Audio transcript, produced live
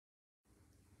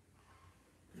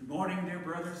morning, dear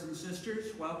brothers and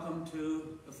sisters. Welcome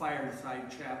to the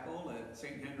Fireside Chapel at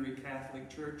St. Henry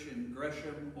Catholic Church in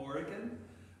Gresham, Oregon.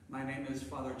 My name is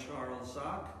Father Charles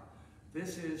Zock.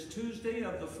 This is Tuesday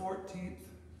of the 14th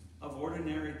of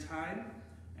Ordinary Time,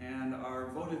 and our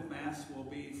votive Mass will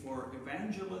be for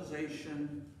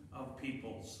evangelization of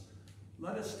peoples.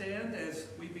 Let us stand as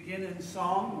we begin in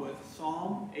song with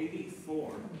Psalm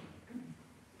 84.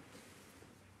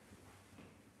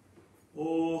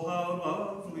 Oh, how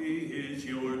lovely is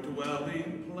your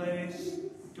dwelling place,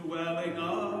 dwelling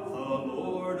of the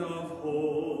Lord of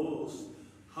hosts.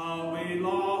 How we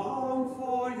long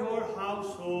for your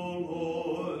house, O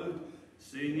Lord,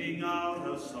 singing out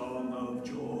a song of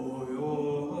joy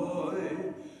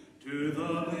to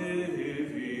the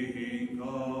living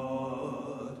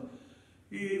God.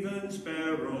 Even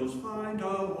sparrows find a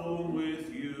home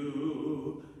with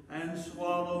you, and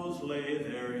swallows lay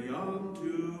their young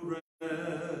to rest.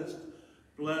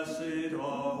 Blessed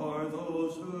are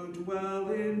those who dwell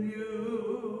in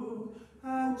you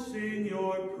and sing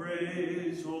your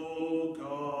praise, O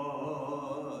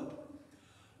God.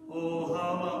 Oh,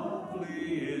 how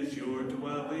lovely is your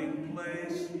dwelling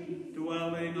place,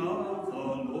 dwelling of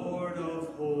the Lord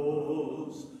of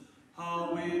hosts.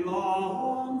 How we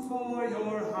long for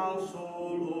your house,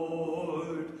 O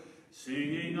Lord,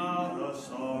 singing out a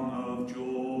song of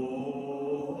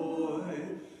joy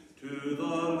to the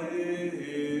living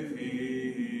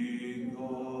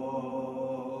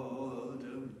God.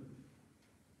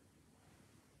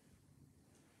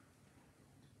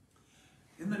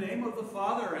 In the name of the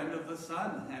Father, and of the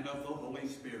Son, and of the Holy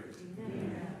Spirit.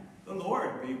 Amen. The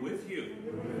Lord be with you.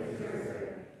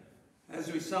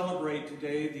 As we celebrate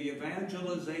today the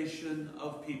evangelization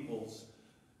of peoples,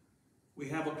 we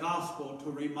have a gospel to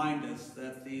remind us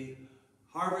that the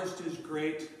harvest is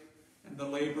great and the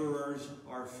laborers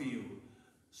are few.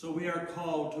 So we are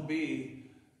called to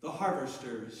be the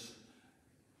harvesters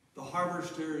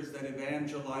that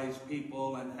evangelize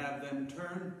people and have them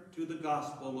turn to the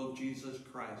gospel of Jesus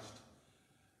Christ.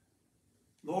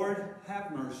 Lord,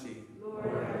 have mercy. Lord,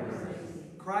 have mercy.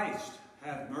 Christ,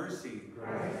 have mercy.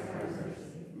 Christ, have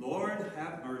mercy. Lord,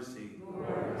 have mercy. Lord,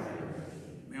 have mercy.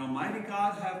 May Almighty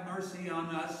God have mercy on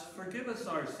us, forgive us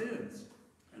our sins,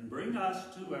 and bring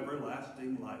us to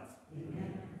everlasting life.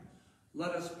 Amen.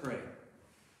 Let us pray.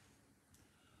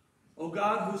 O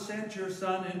God, who sent your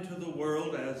Son into the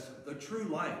world as the true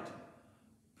light,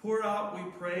 pour out, we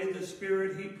pray, the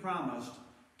Spirit he promised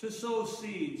to sow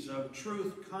seeds of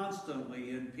truth constantly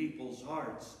in people's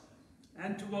hearts,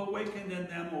 and to awaken in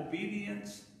them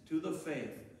obedience to the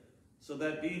faith, so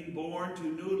that being born to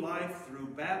new life through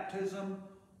baptism,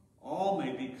 all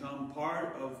may become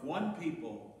part of one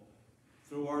people,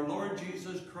 through our Lord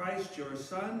Jesus Christ, your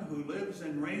Son, who lives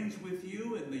and reigns with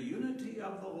you in the unity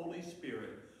of the Holy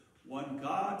Spirit, one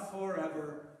God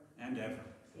forever and ever.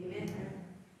 Amen.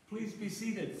 Please be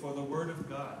seated for the word of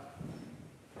God.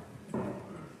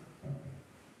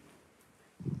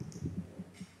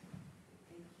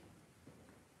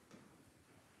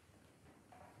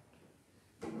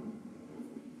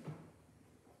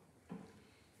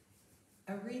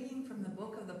 A reading from the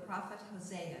book of the prophet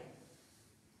Hosea.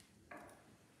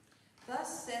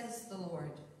 Thus says the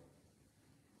Lord,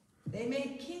 they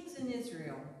made kings in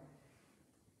Israel,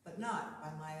 but not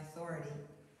by my authority.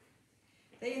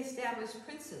 They established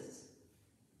princes,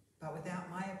 but without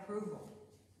my approval.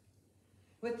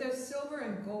 With their silver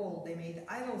and gold they made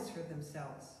idols for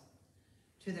themselves,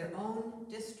 to their own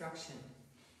destruction.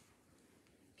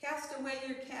 Cast away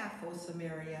your calf, O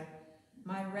Samaria,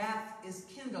 my wrath is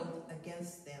kindled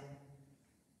against them.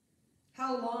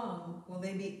 How long will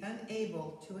they be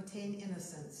unable to attain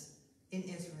innocence in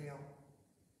Israel?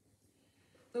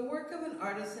 The work of an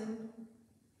artisan,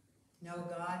 no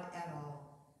God at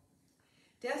all,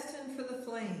 destined for the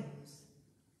flames,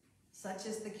 such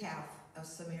as the calf of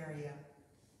Samaria.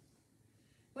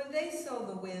 When they sow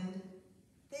the wind,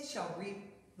 they shall reap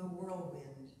the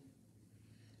whirlwind.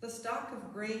 The stalk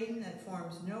of grain that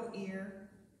forms no ear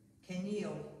can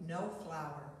yield no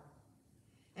flour,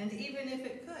 and even if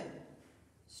it could,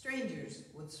 strangers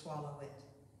would swallow it.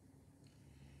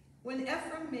 When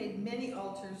Ephraim made many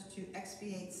altars to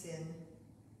expiate sin,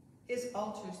 his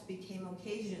altars became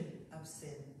occasion of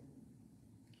sin.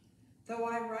 Though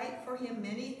I write for him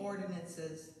many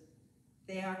ordinances,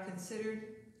 they are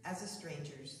considered as a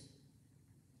stranger's.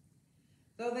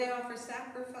 Though they offer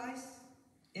sacrifice,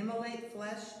 immolate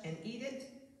flesh, and eat it,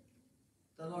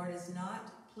 the Lord is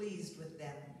not pleased with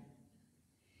them.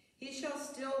 He shall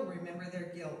still remember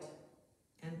their guilt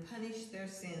and punish their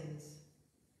sins.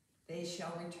 They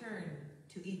shall return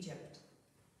to Egypt.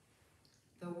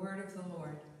 The word of the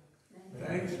Lord. Thanks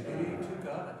Thanks be to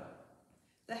God.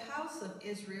 The house of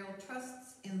Israel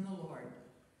trusts in the Lord.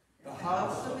 The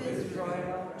house of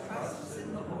Israel trusts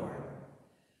in the Lord.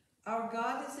 Our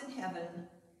God is in heaven.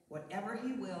 Whatever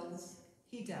he wills,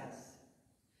 he does.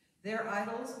 Their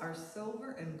idols are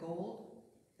silver and gold,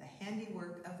 the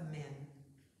handiwork of men.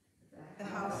 The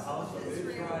house of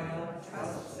Israel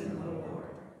trusts in the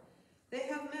Lord. They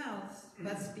have mouths,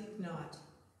 but speak not.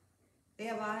 They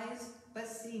have eyes, but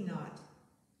see not.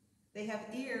 They have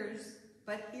ears,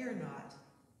 but hear not.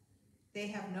 They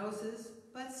have noses,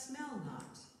 but smell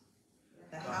not.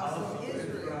 The house of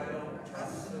Israel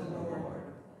trusts in the Lord.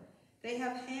 They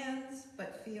have hands,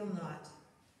 but feel not.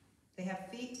 They have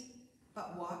feet,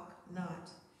 but walk not.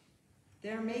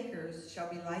 Their makers shall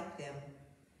be like them,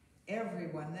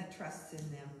 everyone that trusts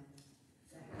in them.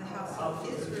 The house of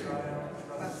Israel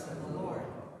trusts in the Lord.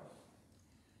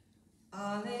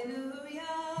 Alleluia,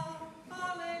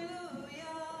 alleluia,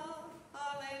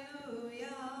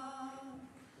 alleluia,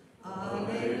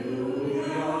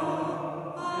 alleluia,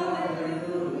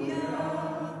 alleluia,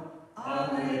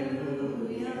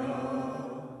 alleluia.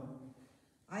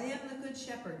 I am the good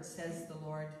shepherd, says the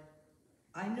Lord.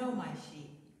 I know my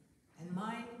sheep, and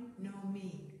mine know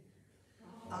me.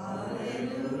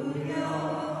 Alleluia,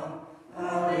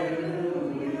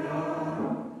 alleluia,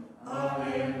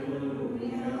 alleluia.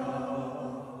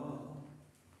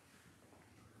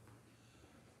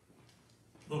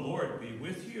 The Lord be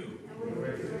with you.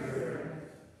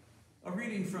 A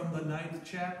reading from the 9th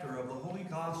chapter of the Holy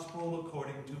Gospel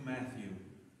according to Matthew.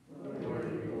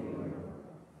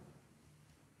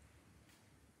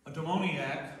 A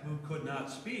demoniac who could not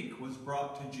speak was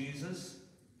brought to Jesus,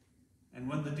 and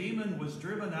when the demon was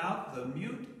driven out, the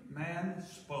mute man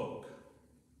spoke.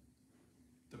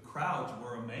 The crowds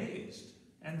were amazed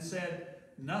and said,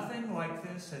 "Nothing like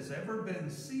this has ever been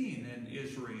seen in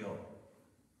Israel."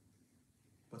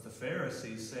 But the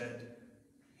Pharisees said,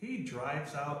 "He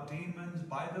drives out demons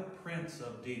by the prince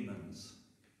of demons."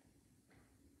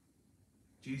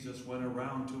 Jesus went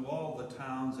around to all the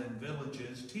towns and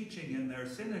villages, teaching in their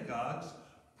synagogues,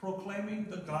 proclaiming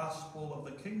the gospel of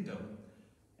the kingdom,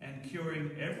 and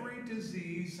curing every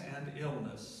disease and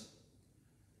illness.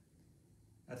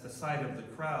 At the sight of the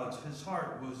crowds, his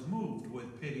heart was moved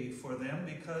with pity for them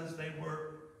because they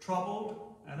were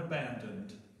troubled and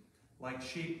abandoned, like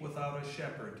sheep without a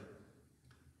shepherd.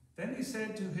 Then he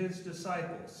said to his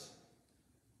disciples,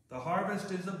 "The harvest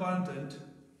is abundant,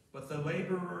 but the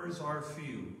laborers are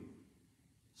few.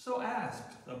 So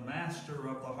ask the master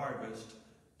of the harvest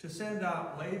to send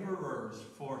out laborers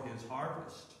for his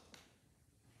harvest."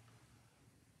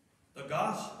 The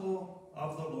Gospel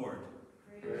of the Lord.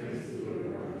 Praise to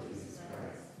you, Lord Jesus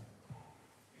Christ.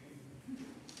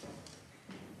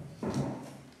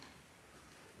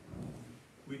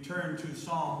 We turn to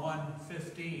Psalm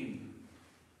 115.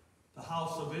 The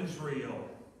house of Israel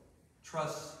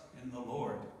trusts in the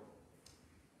Lord.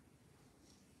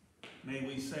 May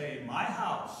we say, "My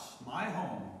house, my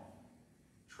home,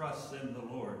 trusts in the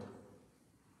Lord."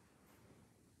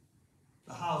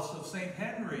 The house of St.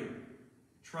 Henry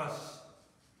trusts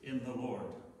in the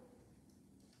Lord.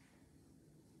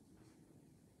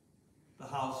 The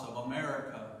house of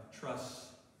America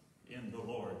trusts in the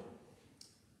Lord.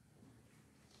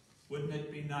 Wouldn't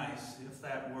it be nice if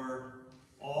that were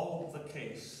all the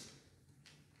case?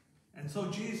 And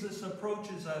so Jesus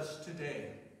approaches us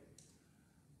today,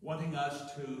 wanting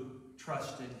us to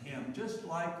trust in him, just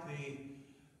like the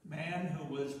man who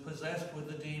was possessed with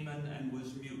a demon and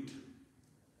was mute.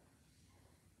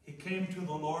 He came to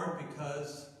the Lord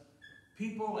because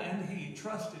people and he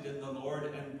trusted in the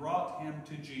Lord and brought him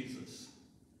to Jesus.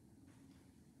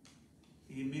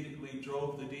 He immediately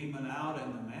drove the demon out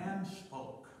and the man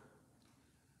spoke.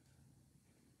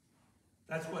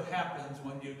 That's what happens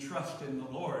when you trust in the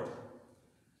Lord.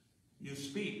 You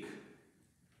speak.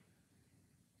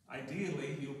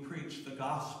 Ideally, you preach the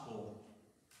gospel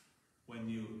when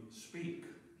you speak.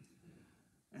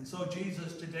 And so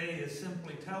Jesus today is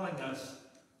simply telling us,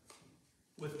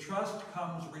 with trust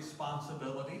comes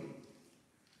responsibility,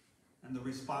 and the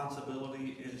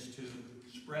responsibility is to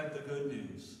spread the good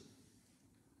news.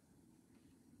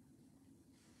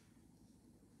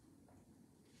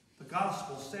 The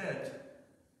gospel said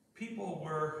people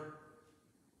were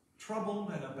troubled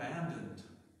and abandoned.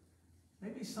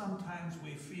 Maybe sometimes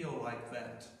we feel like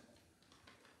that.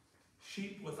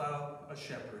 Sheep without a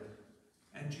shepherd.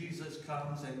 And Jesus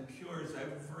comes and cures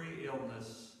every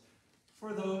illness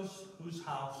for those whose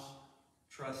house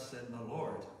trusts in the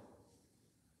Lord.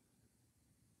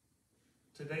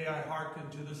 Today I hearken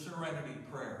to the serenity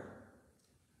prayer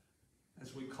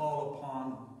as we call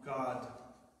upon God,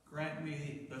 grant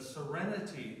me the the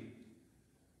serenity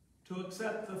to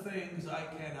accept the things I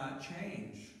cannot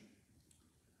change,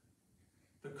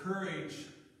 the courage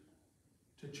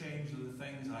to change the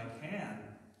things I can,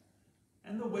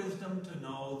 and the wisdom to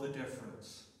know the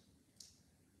difference.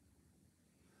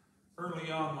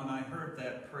 Early on when I heard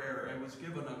that prayer, I was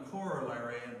given a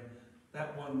corollary, and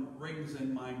that one rings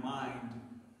in my mind,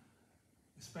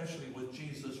 especially with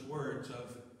Jesus' words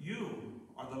of, "You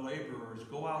are the laborers,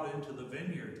 go out into the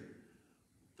vineyard."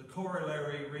 The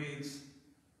corollary reads,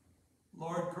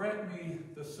 "Lord, grant me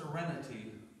the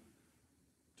serenity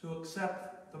to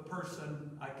accept the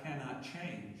person I cannot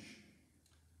change,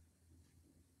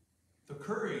 the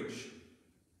courage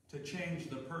to change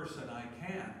the person I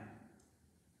can,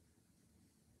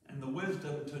 and the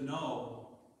wisdom to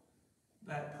know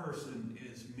that person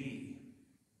is me."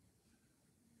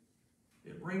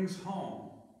 It rings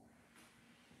home.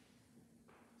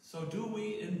 So do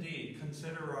we indeed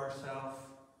consider ourselves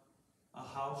a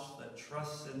house that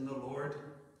trusts in the Lord?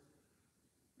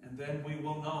 And then we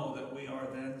will know that we are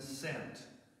then sent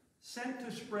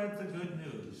to spread the good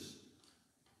news.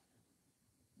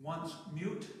 Once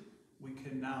mute, we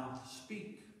can now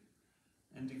speak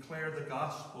and declare the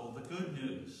gospel, the good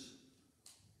news.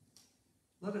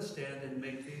 Let us stand and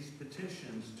make these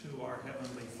petitions to our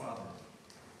Heavenly Father.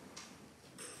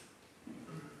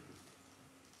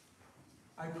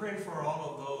 I pray for all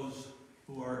of those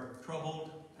who are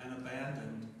troubled and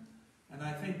abandoned, and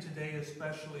I think today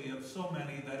especially of so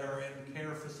many that are in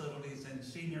care facilities and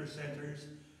senior centers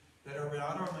that are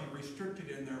not only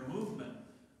restricted in their movement,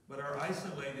 but are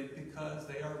isolated because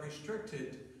they are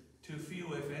restricted to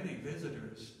few, if any,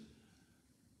 visitors.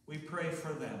 We pray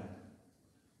for them.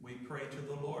 We pray to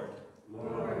the Lord.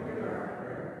 Lord, hear our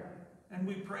prayer. And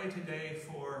we pray today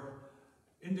for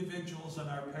individuals in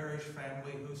our parish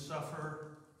family who suffer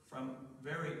from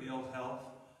very ill health.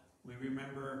 We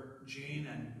remember Jean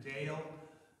and Dale.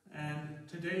 And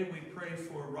today we pray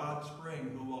for Rod Spring,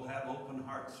 who will have open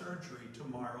heart surgery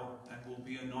tomorrow and will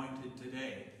be anointed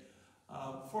today.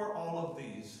 For all of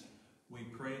these, we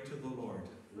pray to the Lord.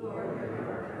 Lord, hear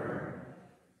our prayer.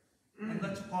 And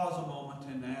let's pause a moment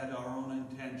and add our own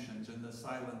intentions in the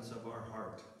silence of our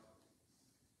heart.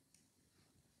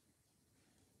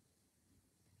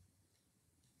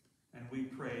 And we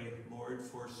pray, Lord,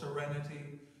 for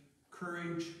serenity,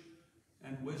 courage,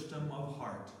 and wisdom of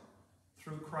heart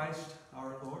through Christ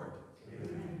our Lord.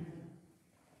 Amen.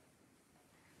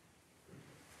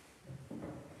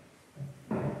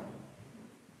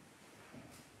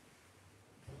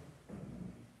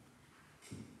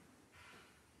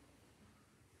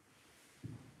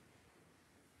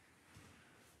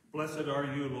 Blessed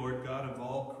are you, Lord God of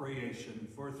all creation,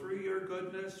 for through your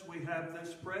goodness we have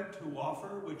this bread to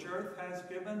offer, which earth has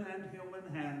given and human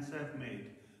hands have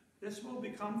made. This will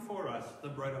become for us the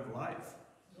bread of life.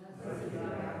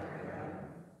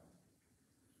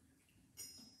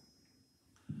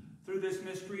 Through this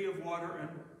mystery of water and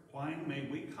wine, may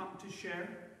we come to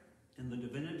share in the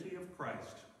divinity of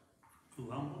Christ,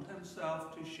 who humbled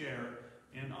himself to share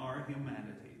in our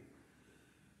humanity.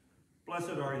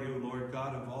 Blessed are you, Lord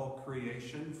God of all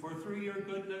creation, for through your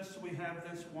goodness we have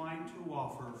this wine to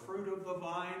offer, fruit of the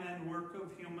vine and work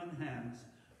of human hands.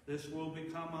 This will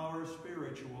become our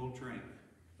spiritual drink.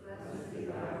 Blessed be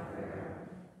thy prayer.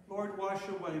 Lord, wash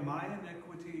away my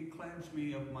iniquity, cleanse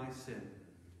me of my sin.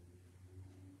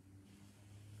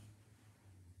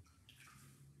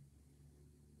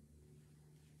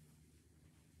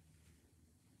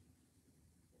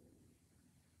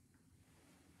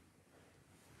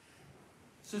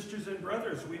 Sisters and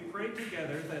brothers, we pray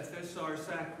together that this our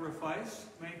sacrifice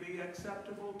may be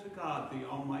acceptable to God, the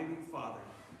Almighty Father.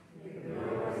 May the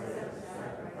Lord accept the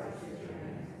sacrifice at your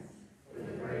hands, for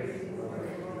the praise and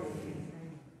glory of his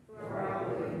name, for our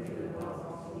good and to the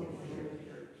gospel of your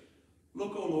church.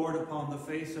 Look, O Lord, upon the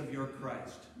face of your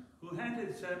Christ, who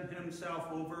handed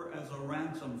himself over as a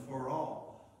ransom for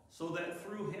all, so that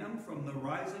through him, from the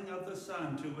rising of the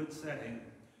sun to its setting,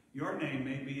 your name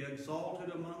may be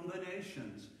exalted among the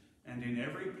nations, and in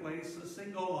every place a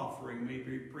single offering may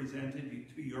be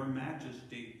presented to your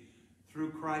majesty,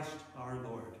 through Christ our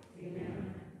Lord.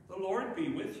 Amen. The Lord be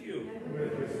with you. And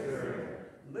with your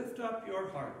spirit. Lift up your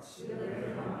hearts. We lift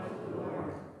them up to the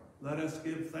Lord. Let us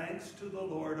give thanks to the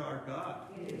Lord our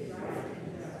God. It is right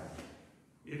and just.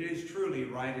 It is truly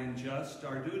right and just,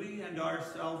 our duty and our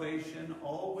salvation,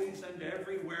 always and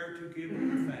everywhere to give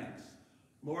you thanks.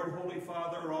 Lord, Holy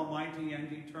Father, Almighty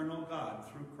and eternal God,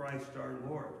 through Christ our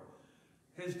Lord.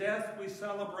 His death we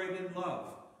celebrate in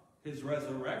love. His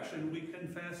resurrection we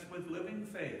confess with living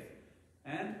faith.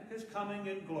 And his coming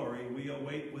in glory we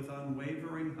await with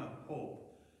unwavering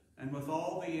hope. And with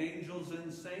all the angels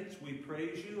and saints we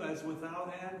praise you, as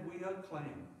without end we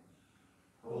acclaim.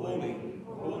 Holy,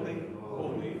 holy,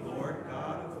 holy, Lord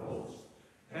God of hosts,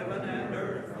 heaven and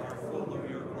earth are full of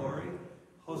your glory.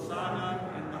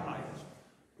 Hosanna in the highest.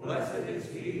 Blessed is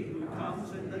he who comes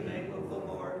in the name of the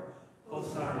Lord.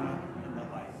 Hosanna in the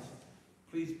highest.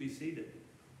 Please be seated.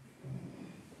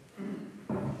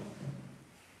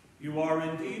 You are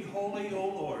indeed holy, O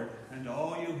Lord, and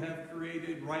all you have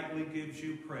created rightly gives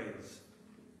you praise.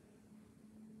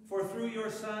 For through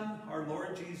your Son, our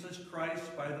Lord Jesus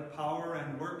Christ, by the power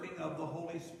and working of the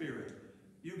Holy Spirit,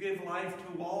 you give life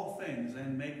to all things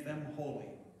and make them holy.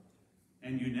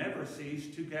 And you never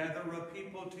cease to gather a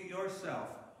people to yourself,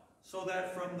 so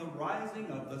that from the rising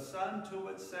of the sun to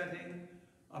its setting,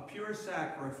 a pure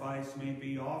sacrifice may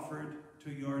be offered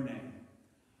to your name.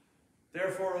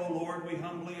 Therefore, O Lord, we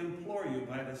humbly implore you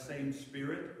by the same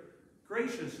Spirit,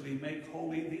 graciously make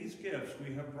holy these gifts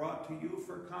we have brought to you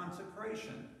for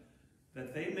consecration,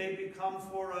 that they may become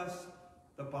for us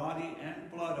the body and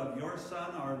blood of your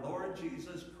Son, our Lord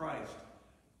Jesus Christ,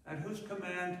 at whose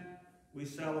command we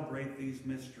celebrate these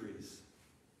mysteries.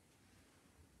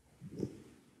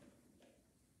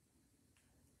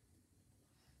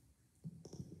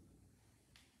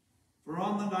 For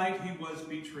on the night he was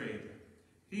betrayed,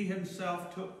 he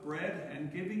himself took bread,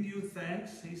 and giving you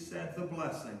thanks, he said the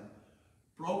blessing,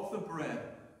 broke the bread,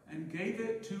 and gave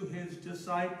it to his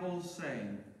disciples,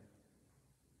 saying,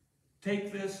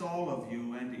 "Take this, all of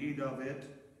you, and eat of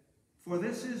it, for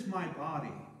this is my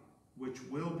body, which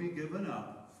will be given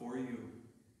up for you."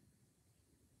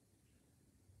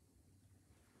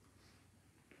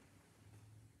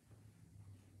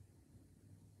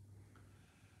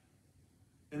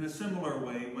 In a similar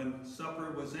way, when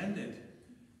supper was ended,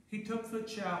 he took the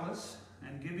chalice,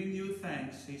 and giving you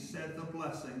thanks, he said the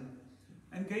blessing,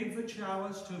 and gave the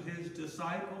chalice to his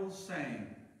disciples,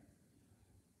 saying,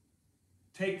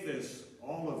 "Take this,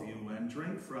 all of you, and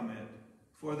drink from it,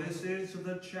 for this is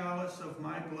the chalice of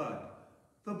my blood,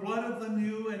 the blood of the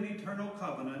new and eternal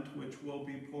covenant, which will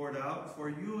be poured out for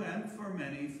you and for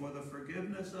many for the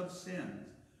forgiveness of sins.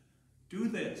 Do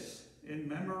this in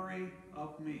memory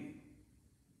of me."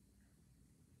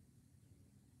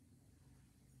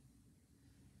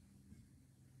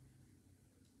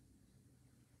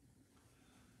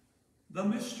 The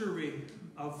mystery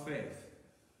of faith.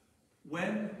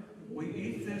 When we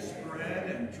eat this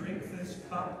bread and drink this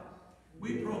cup,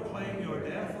 we proclaim your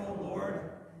death, O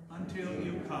Lord, until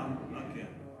you come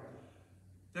again.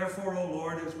 Therefore, O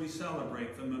Lord, as we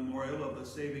celebrate the memorial of the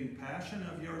saving passion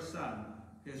of your Son,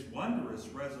 his wondrous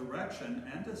resurrection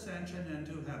and ascension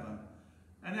into heaven,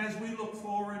 and as we look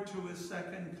forward to his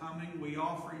second coming, we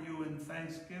offer you in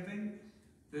thanksgiving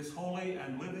this holy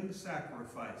and living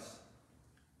sacrifice.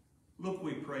 Look,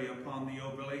 we pray, upon the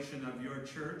oblation of your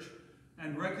church,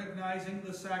 and recognizing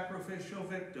the sacrificial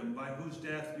victim by whose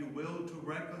death you will to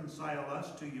reconcile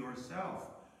us to yourself,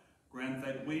 grant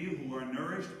that we who are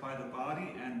nourished by the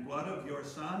body and blood of your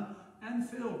Son and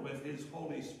filled with his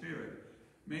Holy Spirit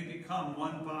may become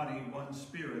one body, one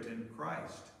spirit in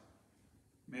Christ.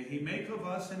 May he make of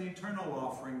us an eternal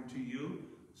offering to you,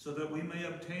 so that we may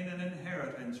obtain an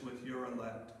inheritance with your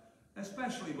elect,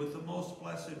 especially with the most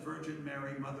blessed Virgin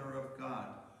Mary, Mother of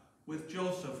God, with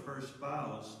Joseph, her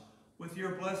spouse, with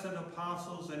your blessed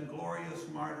apostles and glorious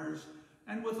martyrs,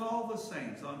 and with all the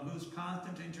saints on whose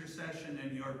constant intercession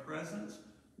in your presence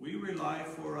we rely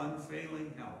for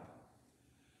unfailing help.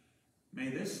 May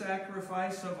this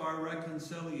sacrifice of our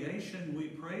reconciliation, we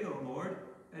pray, O Lord,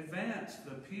 advance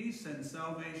the peace and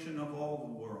salvation of all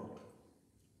the world.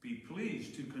 Be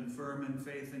pleased to confirm in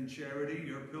faith and charity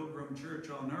your pilgrim church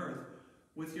on earth,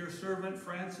 with your servant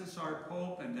Francis, our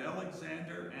Pope, and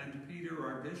Alexander and Peter,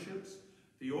 our bishops,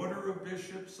 the order of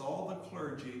bishops, all the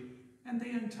clergy, and the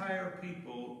entire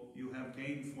people you have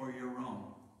gained for your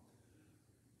own.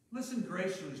 Listen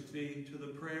graciously to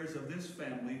the prayers of this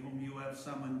family whom you have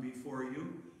summoned before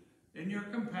you. In your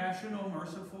compassion, O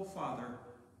merciful Father,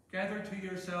 gather to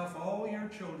yourself all your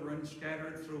children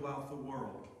scattered throughout the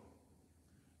world.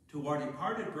 To our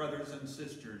departed brothers and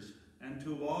sisters, and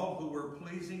to all who were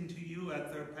pleasing to you at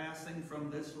their passing from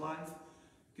this life,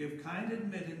 give kind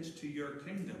admittance to your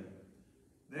kingdom.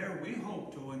 There we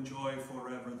hope to enjoy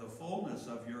forever the fullness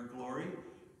of your glory,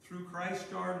 through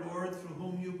Christ our Lord, through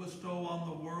whom you bestow on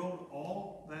the world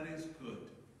all that is good.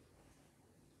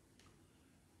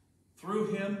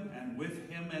 Through him, and with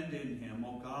him, and in him,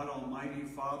 O God, Almighty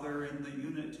Father, in the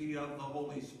unity of the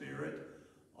Holy Spirit,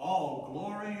 all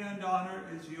glory and honor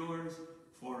is yours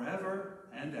forever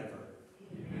and ever.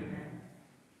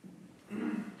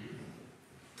 Amen.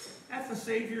 At the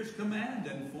Savior's command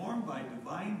and formed by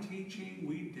divine teaching,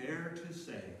 we dare to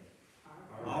say,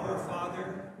 Our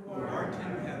Father, who art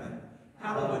in heaven,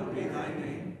 hallowed be thy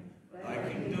name. Thy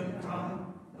kingdom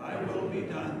come, thy will be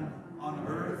done, on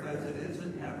earth as it is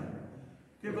in heaven.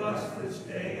 Give us this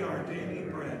day our daily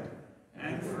bread,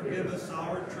 and forgive us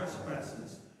our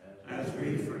trespasses, as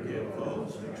we forgive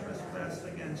those who trespass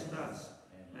against us.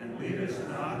 And lead us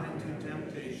not into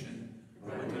temptation,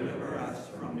 but deliver us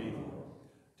from evil.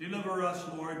 Deliver us,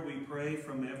 Lord, we pray,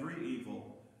 from every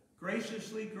evil.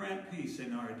 Graciously grant peace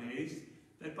in our days,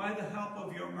 that by the help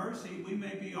of your mercy we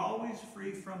may be always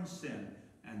free from sin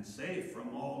and safe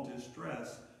from all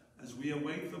distress, as we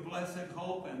await the blessed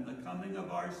hope and the coming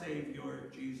of our Savior,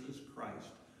 Jesus Christ.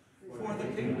 For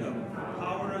the kingdom, the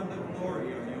power, and the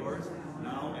glory are yours,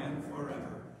 now and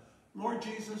forever. Lord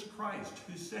Jesus Christ,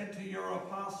 who said to your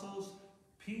apostles,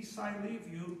 Peace I leave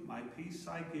you, my peace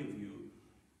I give you.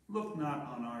 Look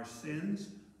not on our sins,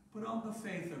 but on the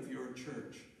faith of your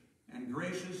church, and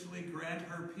graciously grant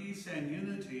her peace and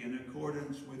unity in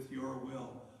accordance with your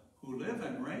will, who live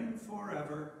and reign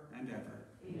forever and ever.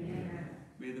 Amen.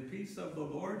 May the peace of the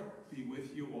Lord be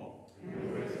with you all.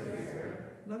 And with your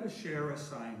spirit. Let us share a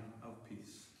sign of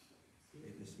peace. May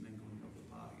this mingling of the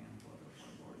body and blood of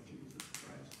our Lord Jesus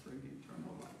Christ bring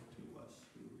eternal life to us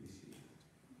who receive it.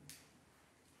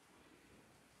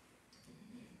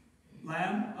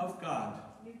 Lamb of God,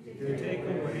 you take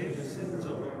away the sins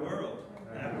of the world,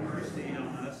 have mercy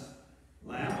on us.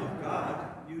 Lamb of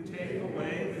God, you take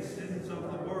away the sins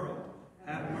of the world,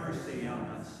 have mercy on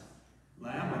us.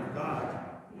 Lamb of God,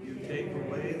 you take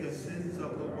away the sins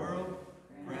of the world,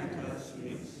 grant us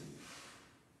peace.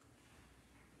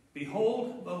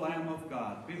 Behold the Lamb of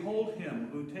God. Behold him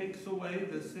who takes away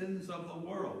the sins of the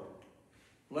world.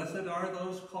 Blessed are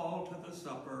those called to the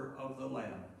supper of the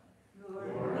Lamb.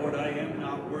 Lord, I am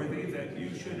not worthy that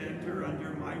you should enter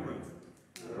under my roof,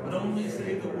 but only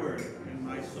say the word, and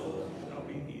my soul shall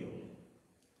be healed.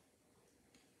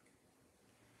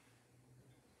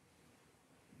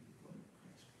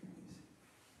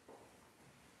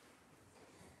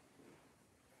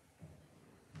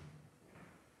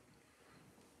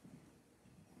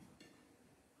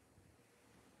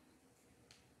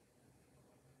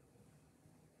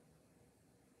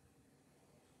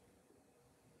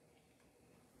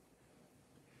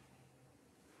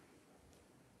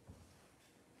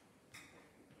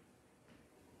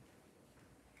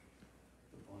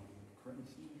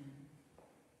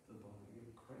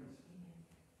 Christ.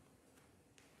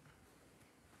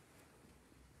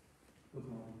 The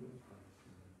body of Christ.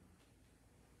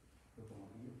 The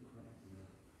body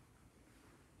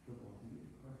of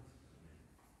Christ.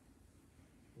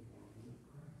 The body of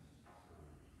Christ.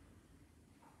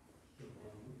 The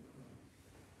body of Christ. The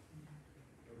body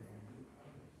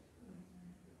of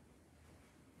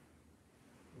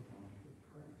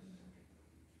Christ.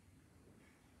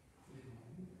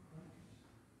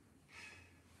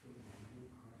 The body of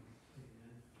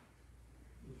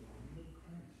Christ. The body of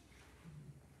Christ.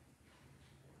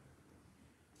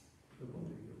 The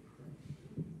body of Christ.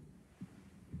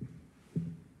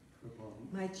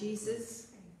 My Jesus,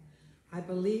 I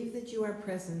believe that you are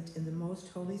present in the most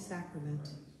holy sacrament.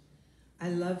 I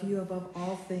love you above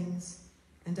all things,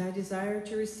 and I desire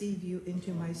to receive you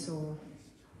into my soul.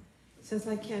 Since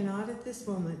I cannot at this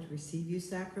moment receive you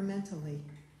sacramentally,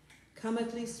 come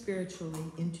at least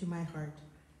spiritually into my heart.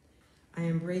 I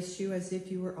embrace you as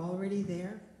if you were already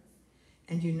there,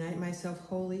 and unite myself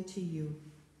wholly to you.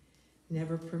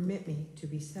 Never permit me to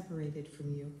be separated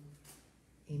from you.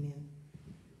 Amen.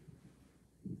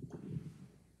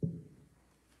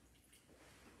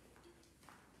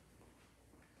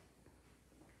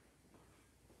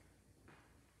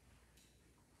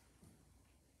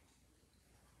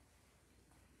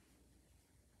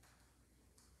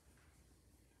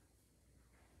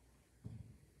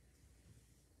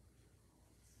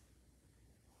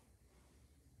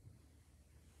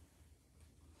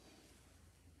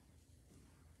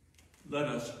 Let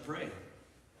us pray.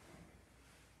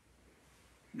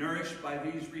 Nourished by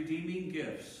these redeeming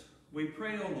gifts, we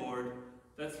pray, O Lord,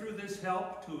 that through this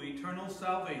help to eternal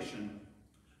salvation,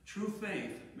 true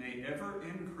faith may ever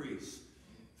increase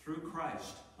through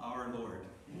Christ our Lord.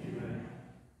 Amen.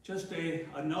 Just a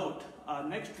note,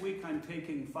 next week I'm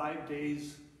taking 5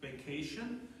 days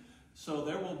vacation, so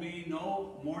there will be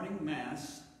no morning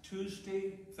mass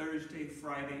Tuesday, Thursday,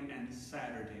 Friday, and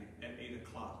Saturday at 8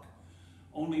 o'clock.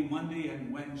 Only Monday and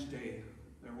Wednesday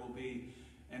there will be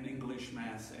an English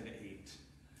Mass at 8.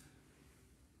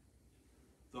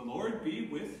 The Lord be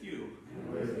with you.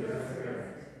 And with your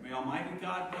spirit. May Almighty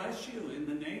God bless you in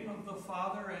the name of the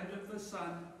Father, and of the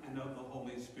Son, and of the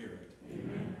Holy Spirit.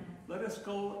 Amen. Let us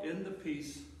go in the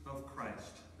peace of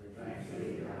Christ. Thanks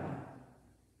be to God.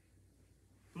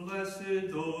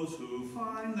 Blessed those who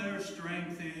find their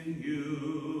strength in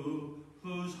you,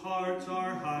 whose hearts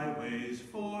are highways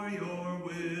for your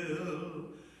will,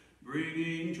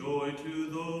 bringing joy to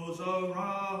those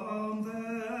around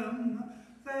them.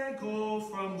 They go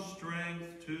from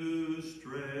strength to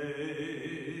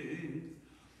strength.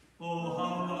 Oh,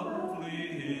 how lovely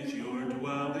is your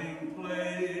dwelling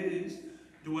place,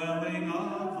 dwelling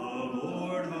of the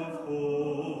Lord of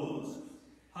hosts.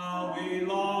 How we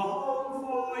long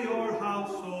for your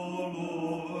house, O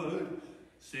Lord,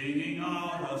 singing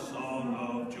out a song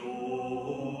of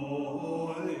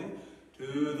joy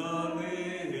to the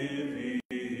living